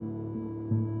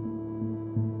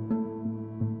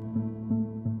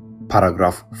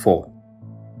Paragraph 4.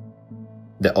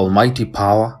 The almighty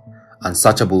power,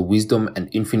 unsearchable wisdom, and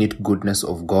infinite goodness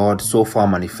of God so far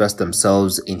manifest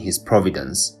themselves in his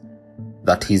providence,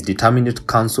 that his determinate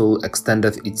counsel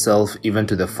extendeth itself even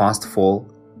to the first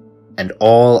fall, and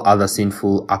all other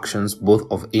sinful actions both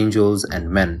of angels and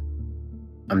men,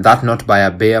 and that not by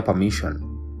a bare permission,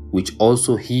 which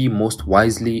also he most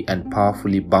wisely and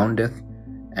powerfully boundeth,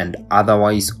 and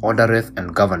otherwise ordereth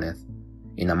and governeth,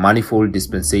 in a manifold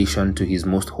dispensation to his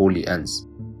most holy ends.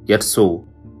 Yet so,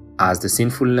 as the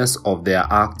sinfulness of their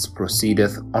acts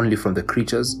proceedeth only from the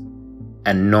creatures,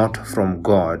 and not from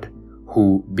God,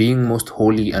 who, being most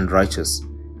holy and righteous,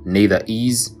 neither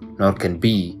is nor can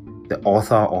be the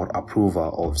author or approver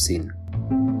of sin.